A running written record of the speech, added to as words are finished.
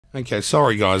Okay,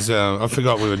 sorry guys, I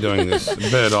forgot we were doing this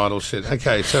bird idol shit.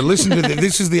 Okay, so listen to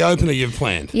this is the opener you've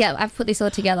planned. Yeah, I've put this all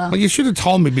together. Well, you should have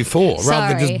told me before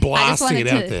rather than just blasting it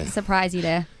out there. Surprise you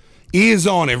there. Ears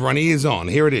on, everyone, ears on.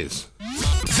 Here it is.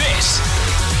 This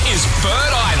is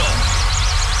Bird Idol.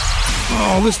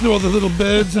 Oh, listen to all the little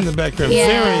birds in the background.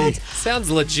 Yeah. Sounds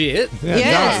legit.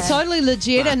 Yeah, it's totally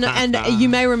legit. And you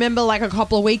may remember, like a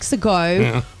couple of weeks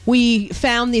ago, we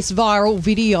found this viral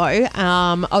video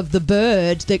of the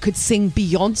bird that could sing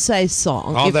Beyonce's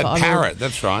song. Oh, that parrot,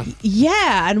 that's right.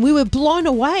 Yeah, and we were blown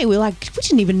away. We were like, we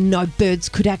didn't even know birds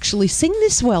could actually sing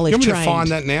this well if You want me trained. to find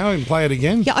that now and play it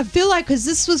again? Yeah, I feel like because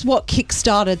this was what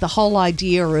kick-started the whole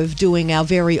idea of doing our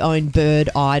very own bird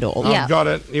idol. Yeah. I've got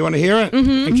it. You want to hear it?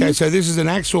 Mm-hmm. Okay, so this is an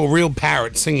actual real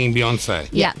parrot singing Beyonce.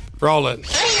 Yeah. Roll it.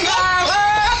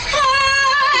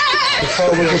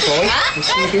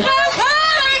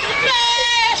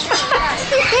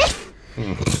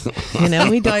 You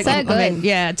know, we don't. So good. I mean,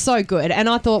 yeah, it's so good. And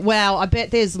I thought, wow, I bet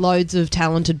there's loads of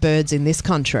talented birds in this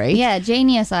country. Yeah,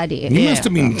 genius idea. You must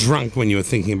have been drunk when you were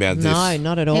thinking about this. No,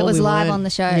 not at all. It was We live weren't. on the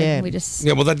show. Yeah. We just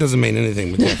Yeah, well, that doesn't mean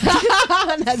anything.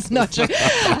 That's not true.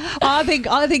 I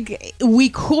think we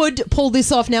could pull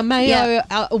this off. Now, Mayo,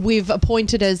 we've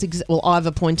appointed as I've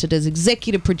appointed as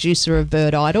executive producer of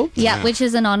Bird Idol. yeah, which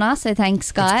is an honour. So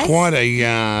thanks, guys. Quite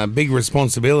a big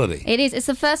responsibility. It is. It's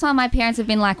the first time my parents have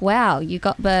been like, "Wow, you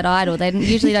got Bird Idol." They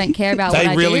usually don't care about what I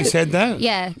They do. really said that?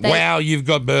 Yeah. Wow, you've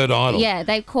got Bird Idol. Yeah,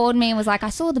 they called me and was like, "I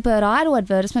saw the Bird Idol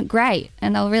advertisement. Great,"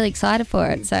 and they were really excited for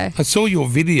it. So I saw your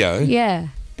video. yeah,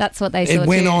 that's what they saw. It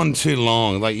went too. on too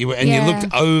long, like you Yeah.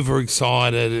 looked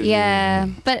overexcited. Yeah,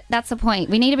 but that's the point.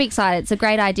 We need to be excited. It's a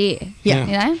great idea. Yeah.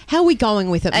 You know? How are we going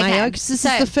with it, Okay, Mayo? Because this so-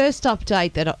 is the first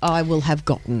update that I will have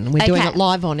gotten. We're doing Okay. it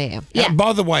live on air. Yeah.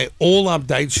 By the way, all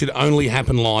updates should only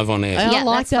happen live on air. I Yeah,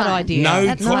 like that's that fine. idea. No,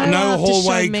 That's no fine. hallway After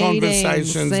show meetings,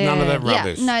 conversations, none of that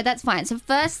rubbish. Yeah, no, that's fine. So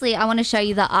firstly, I want to show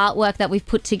you the artwork that we've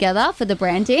put together for the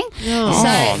branding.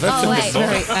 Oh, that's a wait. bit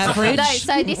Very average. No,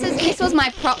 so this was my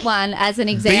prop one as an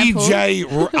example.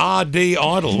 BJRD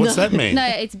Idol. What's that mean? No,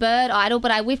 it's Bird Idol,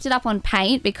 but I whipped it up on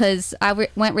paint because I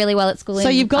went really well at school. So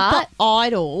in you've got art. the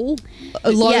Idol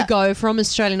logo from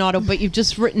Australian Idol, but you've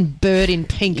just written bird in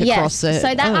pink across it.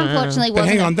 So that unfortunately But wasn't.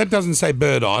 hang on, that doesn't say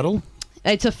Bird Idol.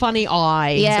 It's a funny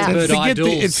eye. Yeah. Bird Idols.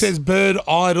 It says Bird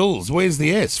Idols. Where's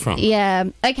the S from? Yeah.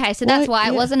 Okay, so that's What? why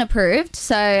it Yeah. wasn't approved.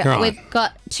 So Right. we've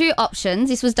got two options.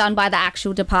 This was done by the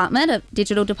actual department, a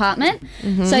digital department.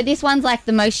 So this one's like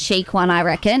the most chic one, I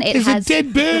reckon. It There's has a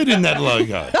dead bird in that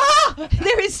logo.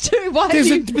 There is two. Why have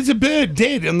There's a bird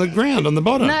dead on the ground on the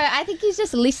bottom. No, I think he's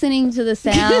just listening to the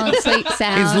sound, sweet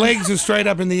sound. His legs are straight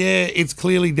up in the air. It's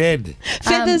clearly dead.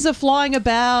 feathers are flying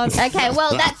about? Okay,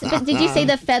 well, but did you see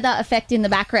the feather effect in the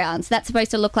background? So that's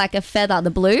supposed to look like a feather. The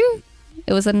blue?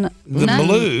 It was The no?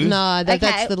 blue. No, Okay.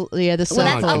 that's the Well, circle.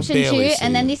 that's I option barely 2, see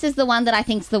and then it. this is the one that I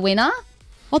think's the winner.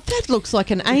 Oh, that looks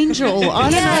like an angel. I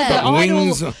don't Yeah. know.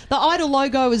 Wings. The Idol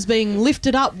logo is being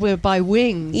lifted up by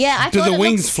wings. Yeah, I Do thought the it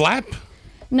wings looks- flap?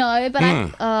 No,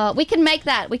 but we can make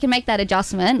that. We can make that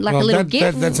adjustment, like a Well, little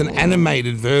gift. that's an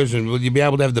animated version. Will you be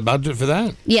able to have the budget for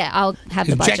that? Yeah, I'll have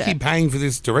the Is budget. Jackie paying for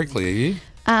this directly, are you?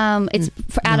 It's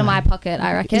out of my pocket,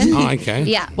 I reckon. Oh, okay.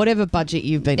 Yeah. Whatever budget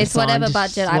you've been It's assigned whatever is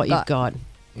budget what I've you've got.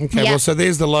 Okay, Yeah. well, so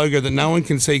there's the logo that no one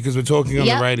can see because we're talking on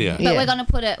Yep. the radio. But we're gonna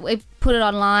we've put it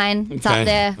online. It's Okay. up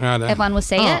there. Righto. Everyone will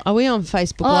see Oh, it. are we on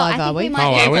Facebook Oh, Live, I think are we? we might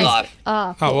Oh, be are we? live.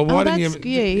 Oh, well, why don't that's-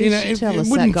 you? yeah, you know, should it, tell it us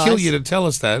wouldn't that, kill guys. you to tell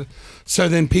us that, so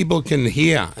then people can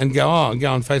hear and go, oh,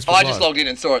 go on Facebook I Live. just logged in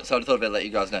and saw it, so I thought I'd better let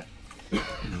you guys know.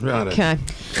 Right. Okay.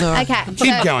 All right. Okay.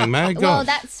 Keep going, mate. Go Well, on.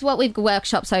 that's what we've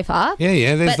workshopped so far.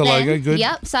 Yeah, there's But the then- logo. Good.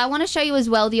 Yep. So I want to show you as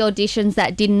well the auditions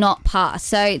that did not pass.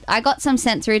 So I got some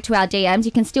sent through to our DMs.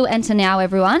 You can still enter now,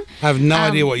 everyone. I have no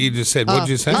idea what you just said. What did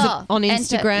you say? on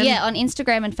Instagram? Yeah, on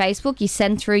Instagram and Facebook, you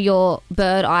send through your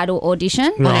Bird Idol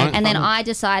audition, Right. and then I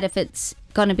decide if it's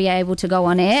going to be able to go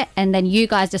on air, and then you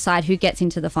guys decide who gets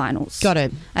into the finals. Got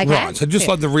it. Okay. Right, so just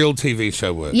like the real TV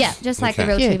show works. Yeah, just like Okay.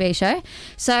 a real Yeah. TV show.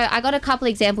 So I got a couple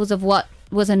examples of what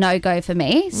was a no-go for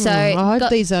me. So I hope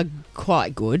got- these are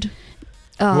quite good.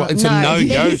 oh, Well, it's a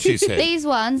no-go, she said. These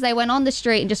ones, they went on the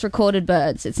street and just recorded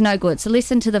birds. It's no good. So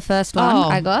listen to the first one Oh.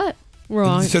 I got.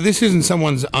 Right. So this isn't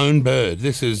someone's own bird.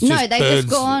 This is just No, they've birds just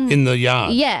gone in the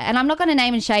yard. Yeah, and I'm not going to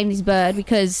name and shame this bird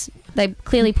because they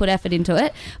clearly put effort into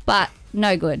it, but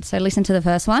no good. So listen to the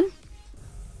first one.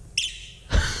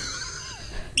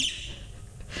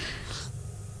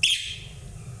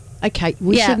 Okay,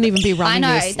 we Yeah. shouldn't even be running I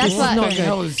know, this. that's This what- is not What the good.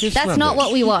 hell is this That's not rubbish?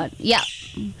 what we want. Yeah.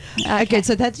 Okay,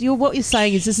 so that's what you're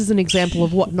saying is this is an example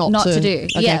of what not to do.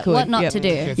 Okay, yeah, good. what not Yep. to do.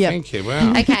 Okay, Yep. thank you.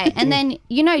 Wow. Okay, and then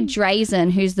you know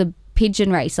Drazen, who's the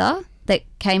pigeon racer that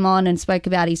came on and spoke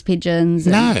about his pigeons.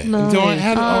 No. No. Do I,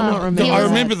 how do, I'm not, remember I that.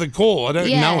 remember the call. I don't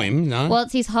know him. No. Well,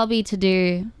 it's his hobby to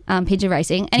do pigeon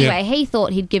racing. Anyway, he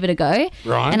thought he'd give it a go.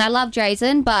 Right. And I love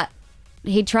Drazen, but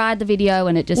he tried the video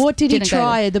and it just What did he didn't go.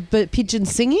 try? The pigeon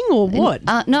singing or what?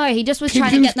 No, he just was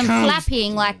trying to Pigeons get them can't-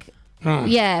 flapping like, Right.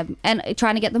 yeah, and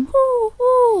trying to get them whoo,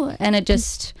 whoo, and it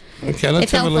just, Okay,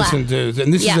 let's It have a fell listen flat. to.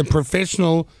 And this Yeah. is a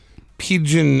professional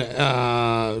pigeon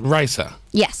racer.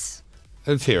 yes.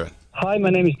 Let's hear it. Hi,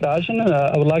 my name is Darshan.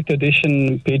 I would like to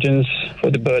audition pigeons for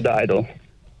the Bird Idol.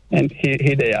 And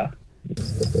here they are.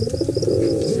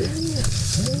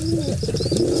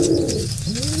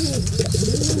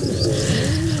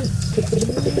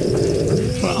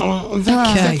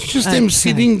 That's just them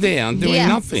sitting down doing Yeah,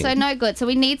 nothing. so no good. So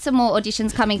we need some more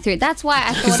auditions coming through. That's why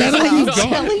I Is thought that as all well. you've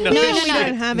got? No, we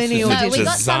don't have any This is- No, auditions. we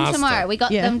got some Disaster. tomorrow. We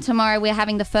got Yeah. them tomorrow. We're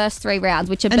having the first 3 rounds,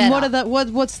 which are And better. what are the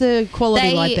what's the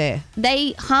quality like there?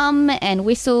 They hum and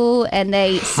whistle and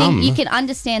they Hum? sing. You can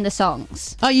understand the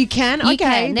songs. Oh, you can? You Okay,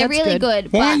 can. They're that's really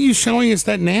good. Why but aren't you showing us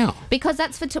that now? because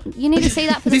that's for you need to see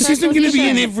that for the This first isn't going to be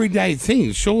an audition. everyday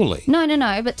thing, surely. No.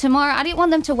 But tomorrow, I didn't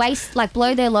want them to waste, like,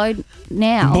 blow their load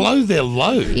now. Blow their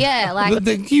load. Yeah,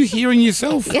 like- You hearing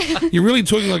yourself? You're really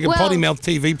talking like a Well, potty mouth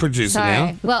TV producer Sorry.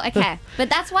 now. Well, okay. But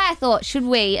that's why I thought, should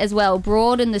we as well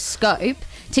broaden the scope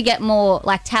to get more,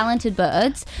 like, talented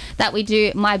birds, that we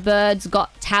do My Bird's Got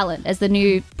Talent as the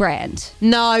new brand?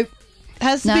 No.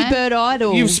 Has to No? be Bird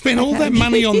Idol. You've spent all that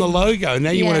money on the logo.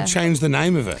 Now you Yeah. want to change the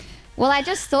name of it. Well, I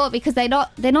just thought because they're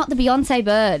not the Beyonce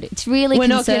bird. It's really We're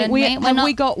not concerned getting. me. We're not,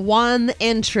 We got one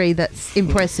entry that's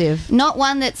impressive. not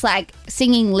one that's like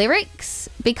singing lyrics,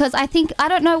 because I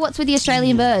don't know what's with the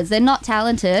Australian birds. They're not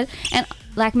talented, and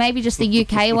like maybe just the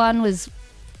UK one was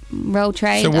well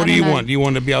trained. So what I do you don't know. want? Do you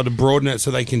want to be able to broaden it so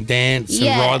they can dance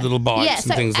and ride little bikes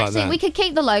and things like actually, that? we could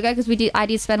keep the logo because I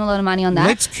did spend a lot of money on that.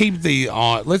 Let's keep Bird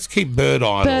Idol.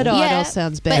 Bird Idol Yeah,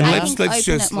 sounds but better. I And think let's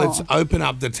open it more. open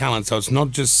up the talent so it's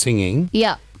not just singing.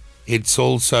 Yeah. It's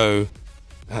also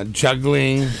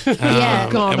juggling. Yeah.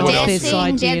 Gone and what off else? this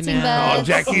idea dancing now. Oh, birds.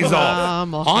 Jackie's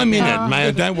I'm off. off I'm in now. it,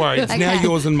 Mayo. Don't worry. It's now Okay.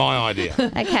 yours and my idea.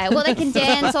 Okay. Well, they can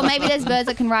dance, or maybe there's birds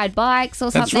that can ride bikes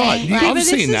or That's something. right. You- Yeah, I've but this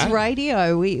seen is that.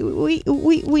 radio. We need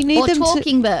Or them to.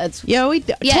 talking birds. Yeah,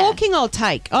 Yeah. talking. I'll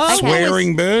take. Oh,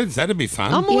 Swearing birds. That'd be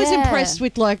fun. I'm always Yeah. impressed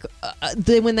with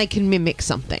when they can mimic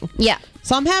something. Yeah.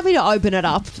 So I'm happy to open it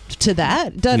up to that.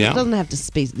 It Yeah. doesn't have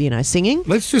to be, singing.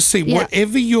 Let's just see Yeah.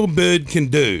 whatever your bird can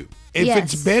do. If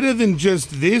Yes. it's better than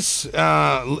just this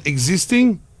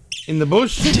existing in the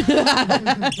bush,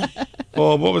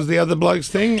 or what was the other bloke's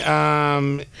thing?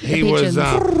 He was. pigeons.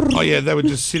 Oh yeah, they were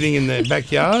just sitting in their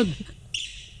backyard.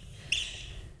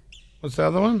 What's the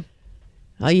other one?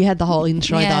 Oh, you had the whole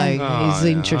intro Yeah. though. Oh, He's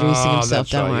yeah. introducing Oh, himself. that's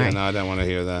Don't right. worry. Yeah, no, I don't want to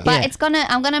hear that. But Yeah.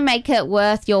 I'm gonna make it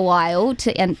worth your while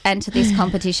to enter this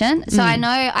competition. So I know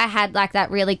I had like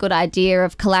that really good idea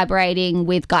of collaborating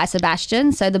with Guy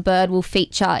Sebastian. So the bird will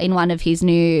feature in one of his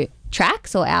new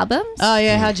tracks or albums. Oh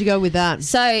yeah, how'd you go with that?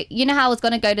 So you know how I was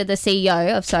going to go to the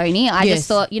CEO of Sony. I Yes. just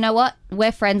thought, you know what,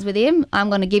 we're friends with him. I'm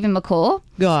going to give him a call.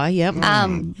 Guy, yep.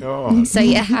 God. So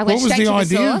yeah, I went What was straight the to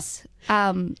the idea? source.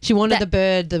 She wanted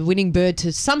that- the winning bird,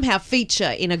 to somehow feature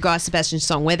in a Guy Sebastian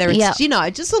song, whether it's Yeah.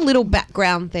 just a little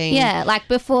background thing. Yeah, like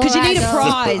before. because you I need a go-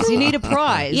 prize. You need a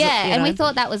prize. Yeah, you and know. we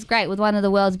thought that was great with one of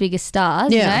the world's biggest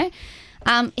stars, Yeah. you know.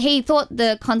 He thought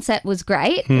the concept was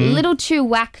great, Hmm. a little too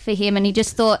whack for him, and he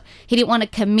just thought he didn't want to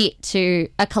commit to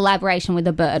a collaboration with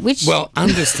a bird, which, Well,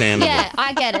 understandable. yeah,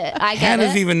 I get it. I How get does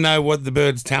it. he even know what the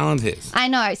bird's talent is? I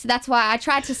know, so that's why I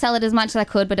tried to sell it as much as I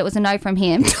could, but it was a no from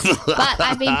him. But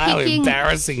I've been How picking.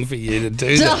 embarrassing for you to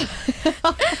do that.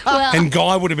 Well, And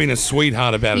Guy would have been a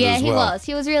sweetheart about it yeah, as he well. was.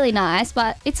 He was really nice,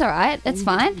 but it's all right. It's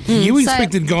fine. You So-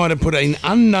 expected Guy to put an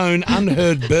unknown,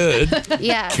 unheard bird,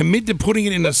 Yeah. commit to putting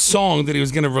it in a song that he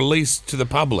was going to release to the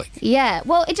public. Yeah,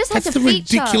 well, it just had That's to the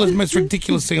feature. most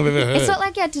ridiculous thing I've ever heard. It's not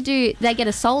like you had to do. They get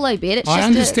a solo bit. It's I just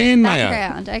understand, a Maya.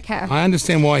 background. Okay. I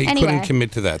understand why he Anyway, couldn't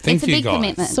commit to that. Thank it's a you, big guys.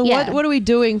 commitment. So Yeah. what are we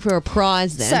doing for a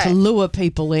prize then So- to lure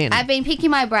people in? I've been picking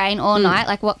my brain all night,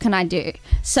 like what can I do?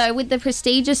 So with the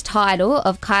prestigious title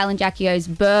of Kyle and Jackie O's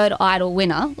Bird Idol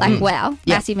winner, like wow,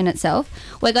 massive in itself,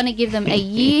 we're going to give them a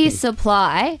year's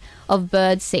supply of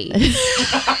bird seeds.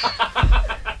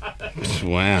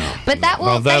 Wow. But that will-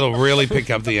 well, that'll really pick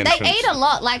up the They entrance. eat a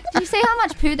lot. Like, do you see how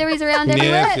much poo there is around Yes,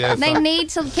 everywhere? yes. They need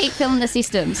to keep filling the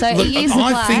system. So Look, a year's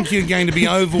supply. I think you're going to be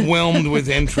overwhelmed with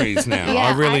entries now. Yeah,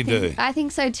 I really think, do. I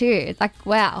think so too. Like,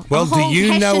 wow. Well, do whole you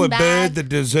know Hessian a bag. bird that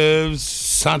deserves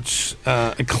such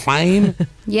acclaim?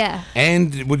 Yeah.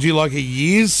 And would you like a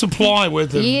year's supply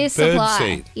worth of Year's bird supply.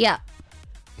 seed? Yeah.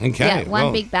 Okay. Yeah, one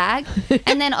well, big bag.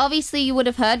 And then obviously you would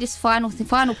have heard this final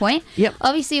point. Yep.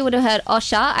 Obviously you would have heard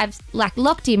Osher. I've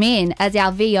locked him in as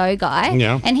our VO guy.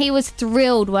 Yeah. And he was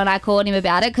thrilled when I called him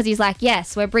about it because he's like,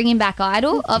 yes, we're bringing back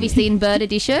Idol, obviously in Bird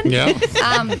Edition. Yeah.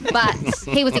 But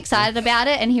he was excited about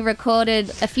it and he recorded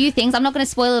a few things. I'm not going to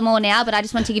spoil them all now, but I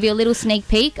just want to give you a little sneak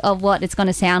peek of what it's going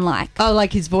to sound like. Oh,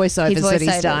 like his voiceovers, His that he's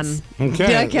voiceovers. done.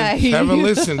 Okay. Okay. Let's have a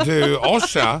listen to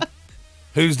Osher,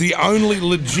 who's the only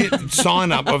legit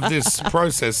sign-up of this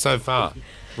process so far.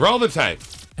 Roll the tape.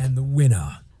 And the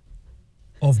winner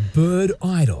of Bird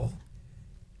Idol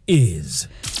is...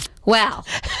 Wow.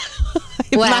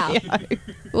 Wow.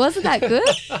 Wasn't that good?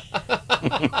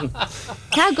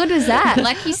 How good was that?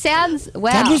 Like, he sounds,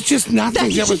 wow. That was just nothing.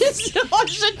 That was Just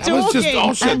Osher that was just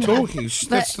talking. Osher talking.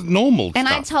 That's normal And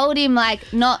stuff. I told him,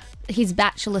 like, not his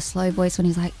bachelor slow voice when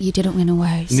he's like, you didn't win a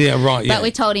rose. Yeah, right. Yeah. But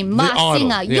we told him, The Masked Idol.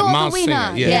 Singer, Yeah, you're the Masked winner.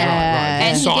 Singer. Yeah, right, right.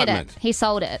 And he did Excitement. it. He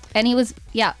sold it. And he was,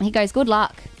 he goes, good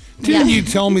luck. Didn't you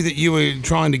tell me that you were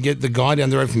trying to get the guy down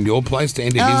the road from your place to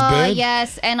enter his Oh, bird?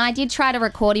 yes. And I did try to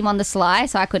record him on the sly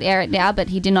so I could air it now, but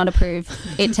he did not approve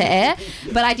it to air.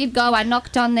 But I did go, I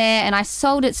knocked on there and I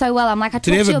sold it so well. I'm like, I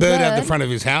Did he talked have to a your bird out the front of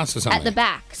his house or something? at the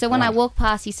back. So when I walk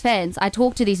past his fence, I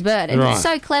talk to this bird. And Right. it's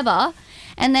so clever.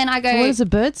 And then I go, What does a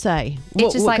bird say?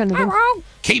 it's just like, kind of thing? "Meow."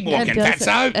 Keep walking, does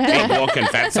fatso. Keep walking,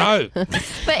 fatso.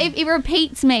 But it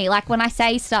repeats me, like when I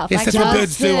say stuff. Yes, like, that's what "Oh,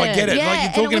 birds do. I get it. Yeah, like you're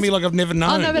and talking it to me was- like I've never known.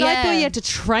 Oh, no, but I Yeah. thought you had to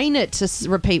train it to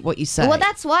repeat what you say. Well,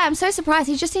 that's why I'm so surprised.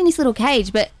 He's just in this little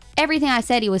cage, but everything I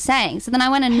said he was saying. So then I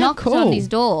went and knocked cool. on his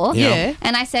door. Yeah.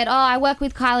 And I said, I work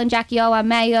with Kyle and Jackie O, I'm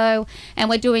Mayo, and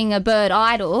we're doing a bird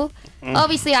idol.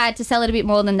 Obviously, I had to sell it a bit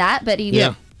more than that, but he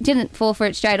Yeah. didn't fall for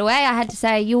it straight away. I had to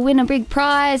say, you'll win a big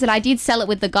prize. And I did sell it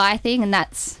with the guy thing, and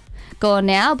that's gone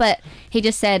now. But he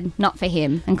just said, not for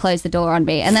him, and closed the door on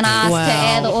me. And then I asked to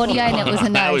air the audio, and it was a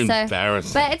no. How So,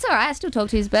 embarrassing. but it's all right. I still talk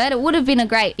to his bird. It would have been a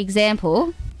great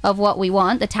example of what we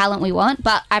want, the talent we want.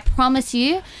 But I promise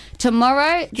you,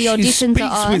 tomorrow the She auditions speaks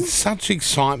are on. with such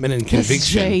excitement and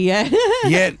conviction. Yeah.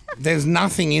 Yet there's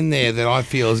nothing in there that I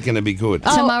feel is going to be good.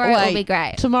 Tomorrow wait. will be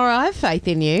great. Tomorrow, I have faith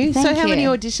in you. Thank so how many you.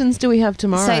 auditions do we have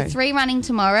tomorrow? So 3 running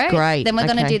tomorrow. Great, Then we're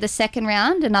going to okay. do the second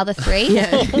round, another 3.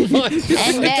 Yeah.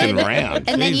 Second round.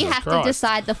 And then you Jesus have Christ. to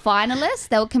decide the finalists.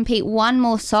 They'll compete one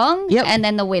more song, Yep. and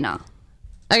then the winner.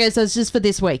 Okay, so it's just for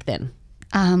this week then.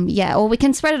 Yeah, or we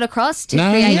can spread it across to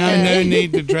No, create no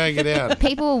need to drag it out.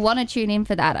 People will want to tune in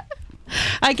for that.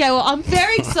 Okay, well, I'm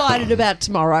very excited about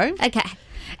tomorrow. Okay.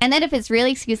 And then if it's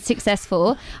really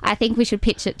successful, I think we should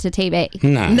pitch it to TV.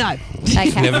 No. No.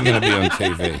 Okay. Never going to be on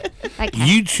TV. Okay.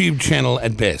 YouTube channel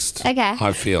at best. Okay.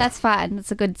 I feel. That's fine.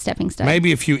 That's a good stepping stone.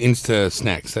 Maybe a few Insta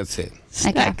snacks. That's it.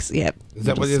 Snacks, yep. Is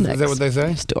that what they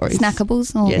say? Stories.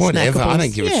 Snackables. Or... Yeah, Whatever. I snackables.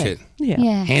 don't give a Yeah. shit. Yeah.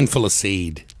 Yeah. Handful of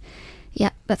seed.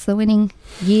 Yeah, that's the winning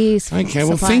years. Okay,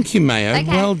 well, supply. thank you, Mayo. Okay.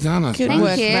 Well done. I Good Thank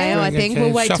work, you. Mayo. I think Okay,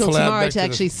 we'll wait till shuffle out tomorrow back to to the-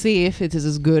 actually see if it is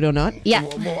as good or not. Yeah.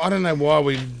 Well, I don't know why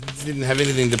we didn't have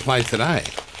anything to play today.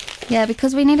 Yeah,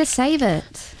 because we need to save it.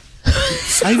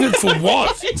 Save it for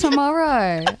what?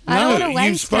 Tomorrow. I don't want to No, waste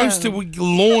you're supposed them. to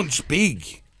launch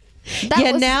big. That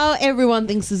Yeah, was- now everyone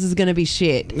thinks this is going to be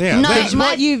shit. Yeah, No, that's- my-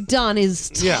 What you've done is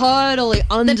Yeah. totally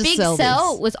The undersell big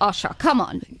sell this. was Osher. Come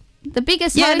on. The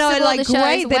biggest Yeah, host no, of all like the shows.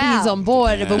 great that wow. he's on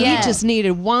board, but Yeah. we just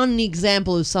needed one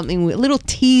example of something, a little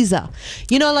teaser.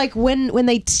 You know, like when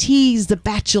they tease The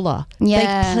Bachelor,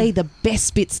 Yeah. they play the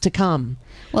best bits to come.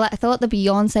 Well, I thought the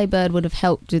Beyonce bird would have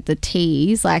helped with the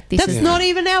tease. Like this That's is. not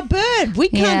even our bird. We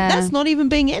can't. Yeah. That's not even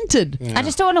being entered. I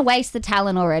just don't want to waste the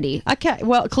talent already. Okay,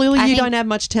 well, clearly I you think- don't have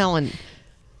much talent.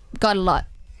 Got a lot.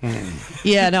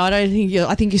 Yeah, no, I don't think you.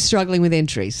 I think you're struggling with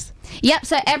entries. Yep,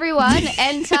 so everyone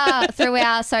enter through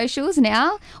our socials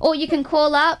now. Or you can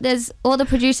call up. There's all the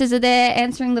producers are there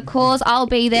answering the calls. I'll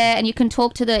be there and you can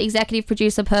talk to the executive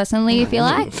producer personally if you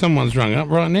like. Someone's rung up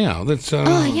right now. Let's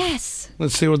Oh, yes.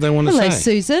 let's see what they want to Hello, say.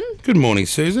 Susan. Good morning,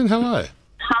 Susan. Hello.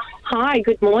 Hi,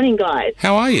 good morning, guys.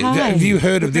 How are you? Hi. Have you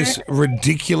heard of this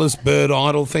ridiculous bird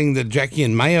idol thing that Jackie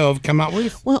and Mayo have come up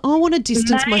with? Well, I want to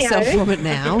distance Mayo. myself from it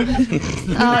now.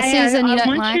 Oh, Susan, you I don't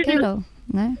want like you it? to- Or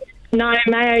no? No,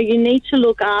 Mayo, you need to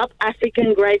look up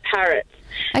African grey parrots.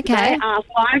 Okay. They are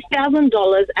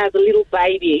 $5,000 as little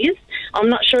babies. I'm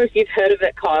not sure if you've heard of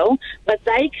it, Kyle, but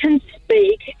they can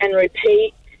speak and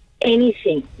repeat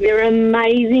anything. They're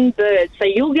amazing birds. So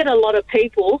you'll get a lot of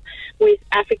people with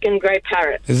African grey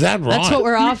parrots. Is that right? That's what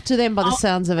we're after them by the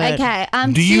sounds of it. Okay.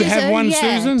 Do you Susan, have one,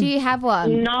 yeah. Susan? Do you have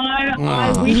one? No,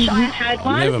 I wish I had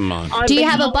one. Never mind. I've Do you been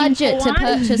have a looking budget for to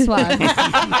one. purchase one?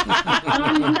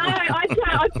 No,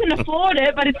 I can afford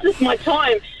it, but it's just my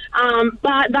time.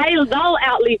 But they'll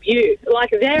outlive you.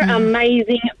 Like, they're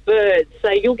amazing birds, so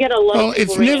you'll get a lot Well, of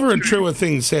people it's never a ringing. truer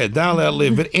thing said. They'll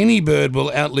outlive, but any bird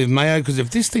will outlive Mayo, because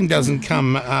if this thing doesn't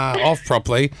come off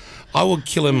properly, I will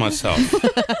kill him myself.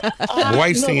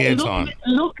 Wasting airtime.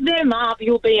 Look them up.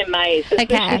 You'll be amazed.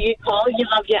 Especially Okay. you, Cole. You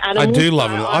love your I animals. do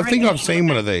love so them. I think reckon- I've seen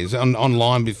one of these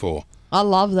online before. I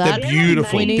love They're that.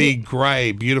 beautiful, We need- big,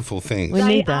 grey, beautiful things. We They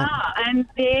need that. are, and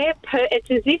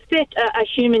it's as if that a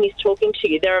human is talking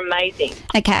to you. They're amazing.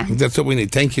 Okay. That's what we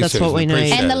need. Thank you, That's Susan. what we need.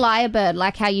 Appreciate And the it. lyrebird,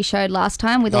 like how you showed last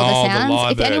time with all Oh, the the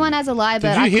sounds. If lyrebird. anyone has a lyrebird,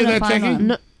 Did you I hear couldn't that, find Jackie? one.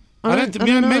 No, I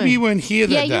don't know. Maybe you weren't here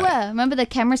Yeah, that day. you were. Remember the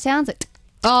camera sounds?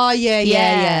 Oh, yeah.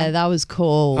 Yeah. That was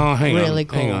cool. Oh, hang really on.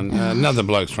 cool. Hang on. Another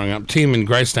bloke's rung up. Tim in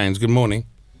Greystanes. Good morning.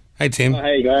 Hey, Tim.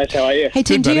 Hey guys, how are you? Hey,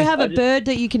 Tim, Good, do you buddy. have a bird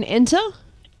that you can enter?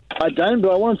 I don't,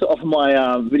 but I wanted to offer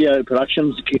my video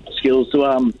production skills to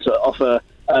offer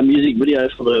a music video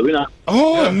for the winner.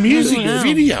 Oh, a music Wow.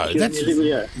 video. That's Music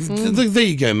video. There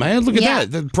you go, man. Look at Yeah.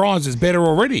 that. The prize is better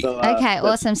already. Okay,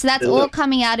 awesome. So that's all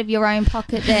coming out of your own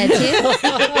pocket there, Tim.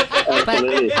 But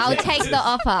Absolutely. I'll take the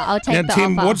offer. I'll take Now, the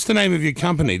Tim, offer. what's the name of your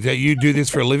company? Do you do this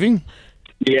for a living?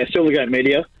 Yeah, Silvergate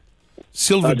Media.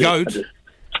 Silver I do- Goat. I do.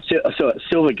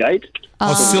 Silvergate.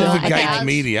 Oh, Silvergate okay.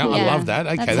 Media. I Yeah, love that.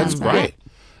 Okay, that that's sounds great. right.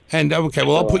 And, okay,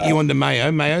 well, I'll put you on to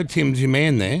Mayo. Mayo, Tim's your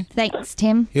man there. Thanks,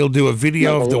 Tim. He'll do a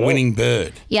video of the winning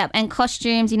bird. Yep, and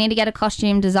costumes. You need to get a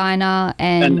costume designer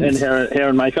and And hair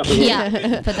and makeup as well.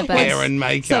 yeah, for the birds. Hair and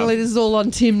makeup. Suddenly this is all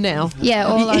on Tim now. Yeah,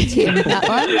 all on Tim. That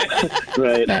one.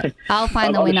 Great. I'll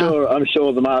find the winner. I'm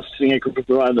sure the Masked Singer could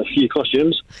provide a few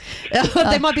costumes.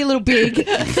 They might be a little big.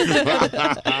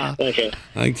 Okay.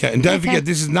 Okay, and don't forget,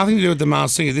 this has nothing to do with the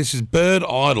Masked Singer. This is Bird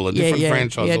Idol, a different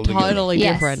franchise Yeah, altogether. totally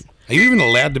Yes. different. Are you even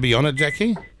allowed to be on it,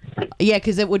 Jackie? Yeah,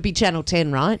 because it would be Channel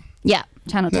 10, right? Yeah,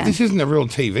 Channel No, 10. this isn't a real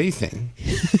TV thing.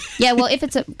 Yeah, well, if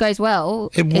it goes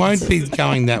well, It won't be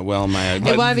going that well, Mayo.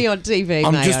 It won't be on TV,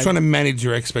 I'm mate. just trying to manage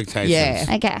your expectations. Yeah.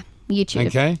 Okay, YouTube.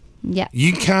 Okay? Yeah.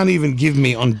 You can't even give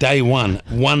me on day one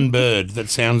bird that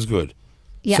sounds good.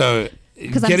 Yeah. So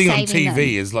 'Cause I'm getting on saving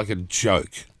TV them. is like a joke.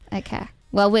 Okay.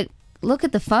 Well, look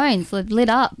at the phones. They're lit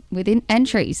up with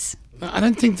entries. I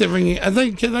don't think they're ringing. Are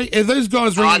those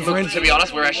guys ringing for To entry? be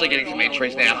honest, we're actually getting some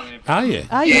entries now. Are you?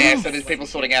 Oh, Yeah, so there's people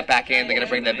sorting out back end. They're going to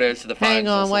bring their birds to the phones. Hang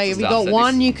all on, sorts wait. of Have you stuff. got So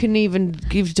one this- you can even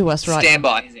give to us right Stand now?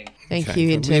 by. Thank you,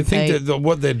 You think Interp. that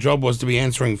what their job was to be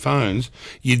answering phones,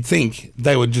 you'd think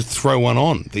they would just throw one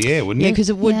on the air, wouldn't Yeah, you? because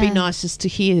it would be Yeah. nice just to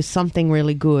hear something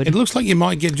really good. It looks like you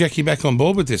might get Jackie back on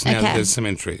board with this now that Okay. there's some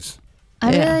entries.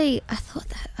 I Yeah. thought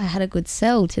that I had a good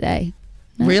sell today.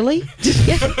 Really?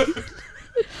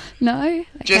 No?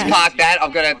 Just Okay. park that.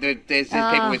 I've got to. There's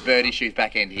people with bird issues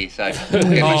back end here, so.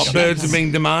 Oh, birds are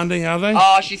being demanding, are they?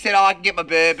 Oh, she said, I can get my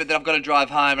bird, but then I've got to drive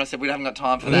home. And I said, we haven't got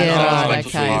time for that. Yeah, so I'll just right, wait till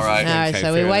okay. tomorrow. All right, Okay,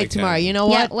 so we fair, wait okay. tomorrow. You know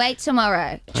Yeah, what? wait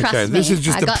tomorrow. Trust Okay, me. this is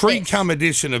just I the got pre-cum this.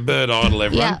 edition of Bird Idol,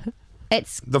 everyone. Yeah.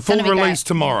 It's The full gonna be great. release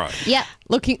tomorrow. Yep.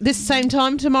 Looking this same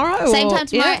time tomorrow? Same or- time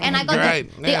tomorrow, Yeah. and I got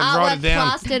Great. the Yeah, write it artwork down.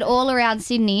 plastered all around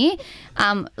Sydney,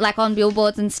 like on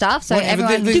billboards and stuff. So Wait, but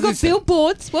everyone, they- You got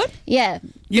billboards? What? yeah,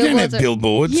 You don't have are-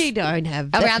 billboards. You don't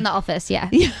have around the office. Yeah,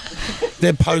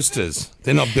 They're posters.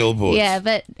 They're not billboards. yeah,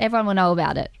 but everyone will know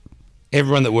about it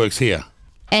Everyone that works here.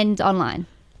 and online.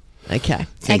 Okay.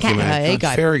 Thank you, Okay. mate. There you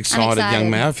go. Very excited, excited. young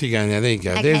man. Off you go now. There you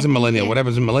go. Okay, There's a millennial. thank you. What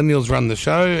happens when millennials run the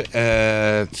show?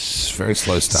 It's very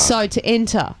slow start. So to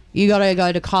enter, you got to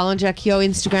go to Kyle and Jackie O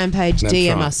Instagram page, That's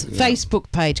DM right, us, yeah.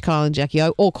 Facebook page, Kyle and Jackie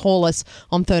O, or call us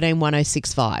on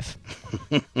 131065.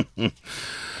 Good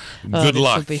this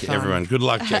luck, will be fun. everyone. Good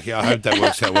luck, Jackie. I hope that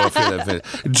works out well for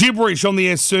you. Gibberish on the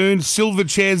air soon. Silver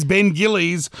Chairs, Ben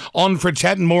Gillies on for a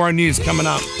chat and more on news coming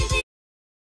up.